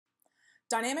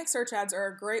Dynamic search ads are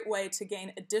a great way to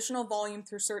gain additional volume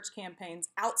through search campaigns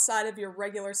outside of your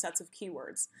regular sets of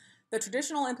keywords. The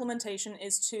traditional implementation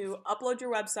is to upload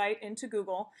your website into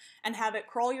Google and have it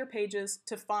crawl your pages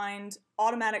to find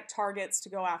automatic targets to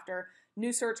go after,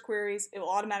 new search queries. It will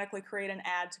automatically create an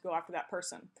ad to go after that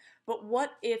person. But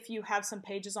what if you have some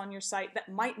pages on your site that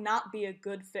might not be a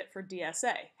good fit for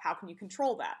DSA? How can you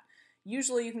control that?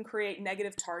 Usually you can create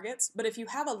negative targets, but if you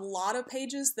have a lot of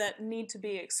pages that need to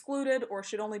be excluded or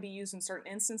should only be used in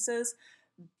certain instances,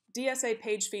 DSA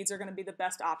page feeds are going to be the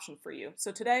best option for you.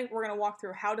 So today we're going to walk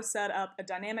through how to set up a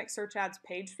dynamic search ads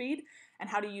page feed and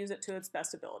how to use it to its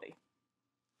best ability.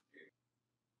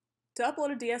 To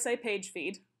upload a DSA page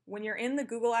feed, when you're in the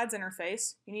Google Ads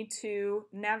interface, you need to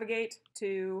navigate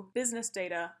to Business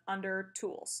Data under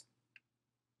Tools.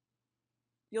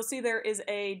 You'll see there is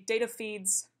a Data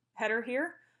Feeds header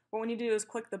here. What we need to do is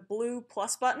click the blue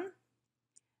plus button,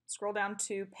 scroll down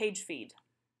to Page Feed.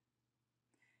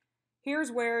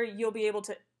 Here's where you'll be able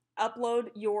to upload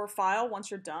your file once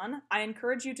you're done. I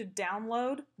encourage you to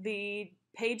download the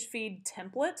page feed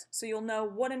template so you'll know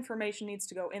what information needs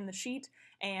to go in the sheet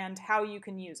and how you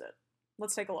can use it.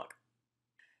 Let's take a look.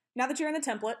 Now that you're in the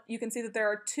template, you can see that there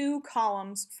are two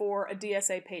columns for a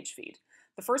DSA page feed.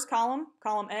 The first column,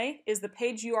 column A, is the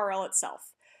page URL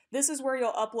itself. This is where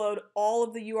you'll upload all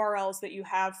of the URLs that you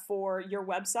have for your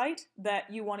website that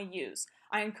you want to use.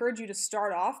 I encourage you to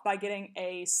start off by getting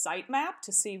a sitemap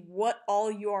to see what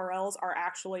all URLs are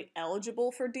actually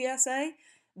eligible for DSA.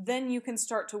 Then you can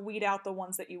start to weed out the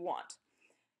ones that you want.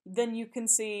 Then you can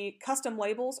see custom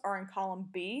labels are in column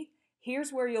B.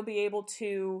 Here's where you'll be able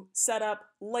to set up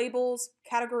labels,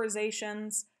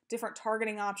 categorizations, different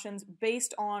targeting options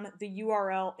based on the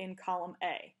URL in column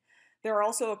A. There are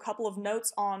also a couple of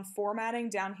notes on formatting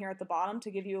down here at the bottom to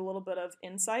give you a little bit of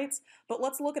insights, but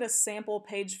let's look at a sample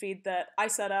page feed that I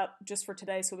set up just for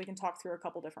today so we can talk through a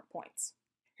couple different points.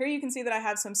 Here you can see that I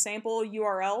have some sample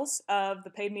URLs of the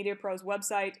Paid Media Pros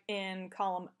website in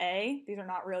column A. These are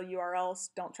not real URLs,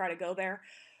 don't try to go there.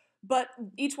 But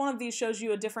each one of these shows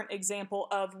you a different example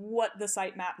of what the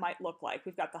sitemap might look like.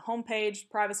 We've got the homepage,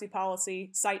 privacy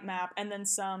policy, sitemap, and then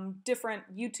some different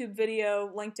YouTube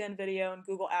video, LinkedIn video, and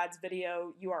Google Ads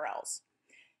video URLs.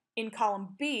 In column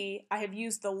B, I have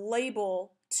used the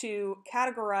label to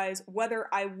categorize whether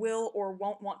I will or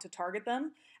won't want to target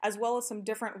them, as well as some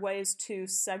different ways to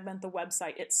segment the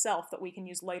website itself that we can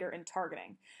use later in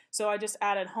targeting. So I just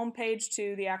added homepage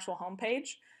to the actual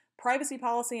homepage. Privacy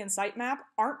policy and sitemap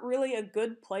aren't really a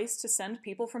good place to send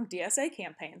people from DSA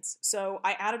campaigns. So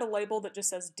I added a label that just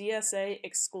says DSA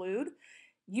exclude.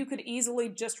 You could easily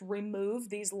just remove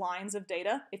these lines of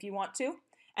data if you want to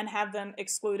and have them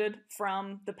excluded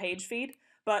from the page feed.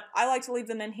 But I like to leave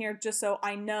them in here just so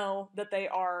I know that they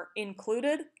are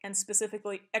included and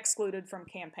specifically excluded from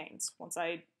campaigns once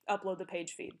I upload the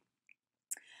page feed.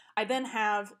 I then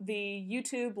have the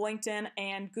YouTube, LinkedIn,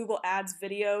 and Google Ads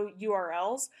video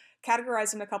URLs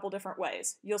categorized in a couple different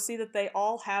ways. You'll see that they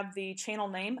all have the channel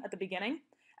name at the beginning,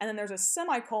 and then there's a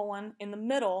semicolon in the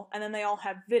middle, and then they all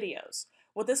have videos.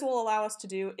 What this will allow us to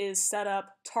do is set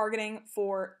up targeting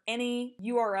for any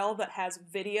URL that has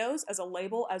videos as a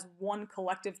label as one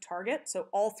collective target. So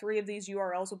all three of these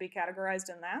URLs will be categorized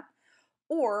in that.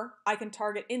 Or I can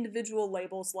target individual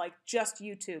labels like just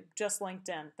YouTube, just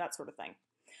LinkedIn, that sort of thing.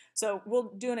 So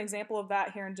we'll do an example of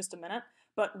that here in just a minute.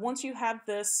 But once you have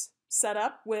this set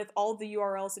up with all of the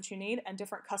URLs that you need and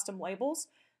different custom labels,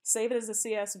 save it as a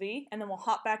CSV, and then we'll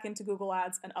hop back into Google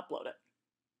Ads and upload it.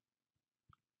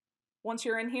 Once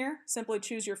you're in here, simply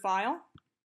choose your file.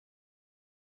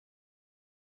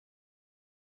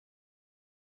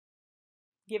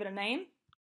 Give it a name.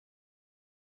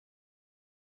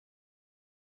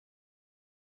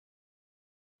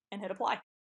 And hit apply.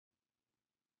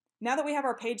 Now that we have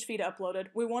our page feed uploaded,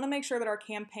 we want to make sure that our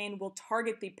campaign will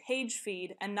target the page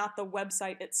feed and not the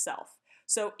website itself.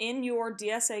 So in your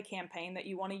DSA campaign that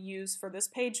you want to use for this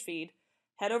page feed,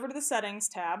 head over to the Settings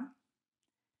tab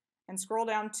and scroll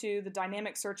down to the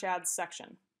Dynamic Search Ads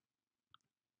section.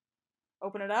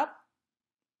 Open it up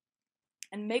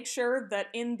and make sure that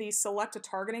in the Select a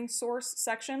Targeting Source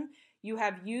section, you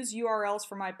have Use URLs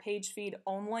for my page feed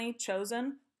only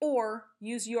chosen, or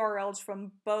use URLs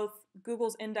from both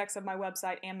Google's index of my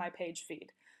website and my page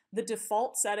feed. The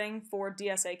default setting for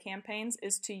DSA campaigns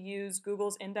is to use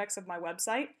Google's index of my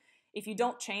website. If you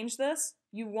don't change this,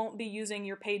 you won't be using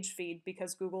your page feed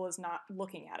because Google is not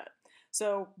looking at it.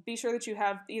 So be sure that you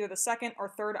have either the second or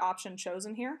third option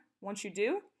chosen here. Once you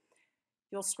do,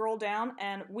 you'll scroll down,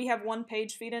 and we have one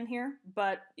page feed in here,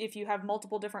 but if you have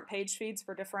multiple different page feeds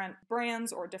for different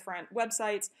brands or different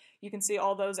websites, you can see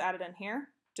all those added in here.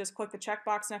 Just click the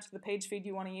checkbox next to the page feed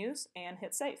you want to use and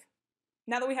hit save.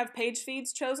 Now that we have page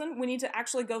feeds chosen, we need to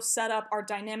actually go set up our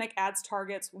dynamic ads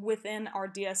targets within our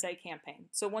DSA campaign.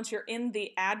 So once you're in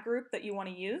the ad group that you want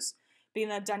to use, be in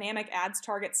the dynamic ads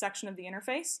target section of the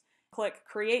interface, click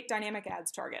create dynamic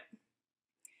ads target.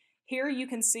 Here you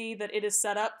can see that it is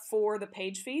set up for the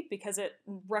page feed because it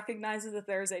recognizes that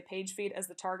there is a page feed as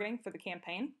the targeting for the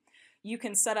campaign. You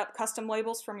can set up custom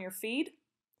labels from your feed,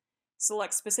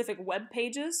 select specific web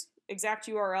pages, exact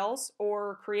URLs,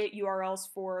 or create URLs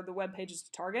for the web pages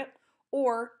to target.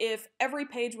 Or if every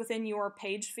page within your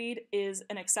page feed is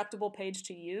an acceptable page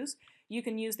to use, you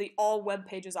can use the all web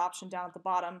pages option down at the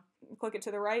bottom, click it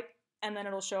to the right, and then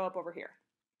it'll show up over here.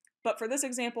 But for this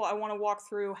example, I want to walk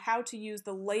through how to use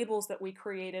the labels that we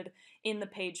created in the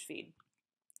page feed.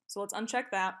 So let's uncheck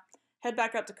that, head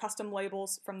back up to custom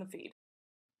labels from the feed.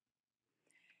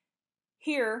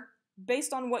 Here,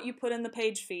 based on what you put in the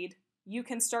page feed, you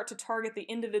can start to target the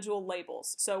individual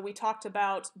labels. So we talked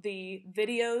about the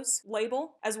videos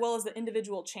label as well as the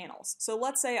individual channels. So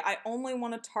let's say I only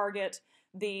want to target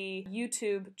the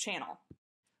YouTube channel.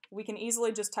 We can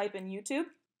easily just type in YouTube,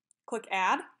 click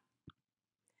add,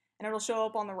 and it'll show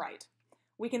up on the right.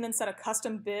 We can then set a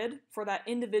custom bid for that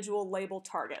individual label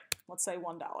target, let's say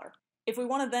 $1. If we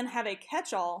want to then have a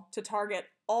catch-all to target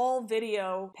all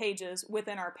video pages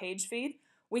within our page feed,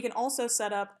 we can also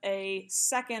set up a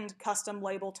second custom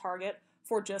label target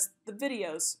for just the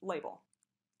videos label.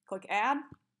 Click add,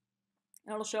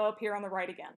 and it'll show up here on the right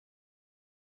again.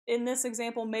 In this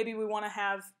example, maybe we want to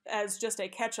have as just a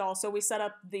catch-all, so we set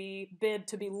up the bid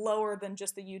to be lower than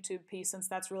just the YouTube piece since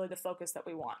that's really the focus that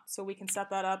we want. So we can set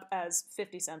that up as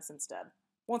 50 cents instead.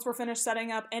 Once we're finished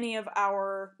setting up any of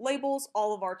our labels,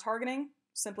 all of our targeting,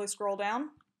 simply scroll down,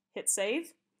 hit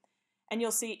save, and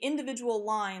you'll see individual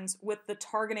lines with the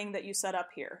targeting that you set up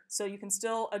here. So you can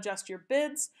still adjust your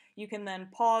bids, you can then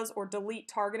pause or delete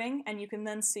targeting, and you can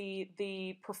then see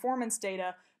the performance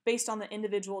data based on the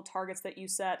individual targets that you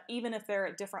set, even if they're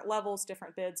at different levels,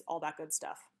 different bids, all that good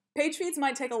stuff. Page feeds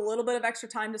might take a little bit of extra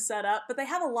time to set up, but they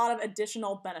have a lot of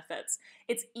additional benefits.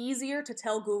 It's easier to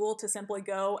tell Google to simply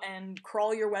go and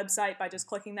crawl your website by just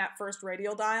clicking that first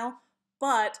radial dial,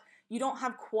 but you don't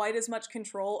have quite as much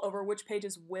control over which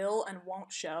pages will and won't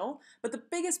show. But the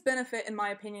biggest benefit, in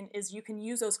my opinion, is you can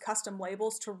use those custom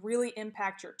labels to really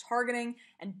impact your targeting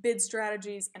and bid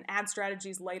strategies and ad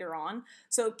strategies later on.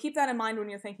 So keep that in mind when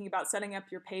you're thinking about setting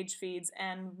up your page feeds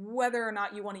and whether or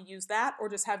not you want to use that or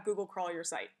just have Google crawl your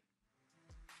site.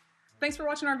 Thanks for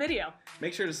watching our video.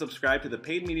 Make sure to subscribe to the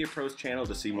Paid Media Pros channel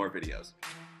to see more videos.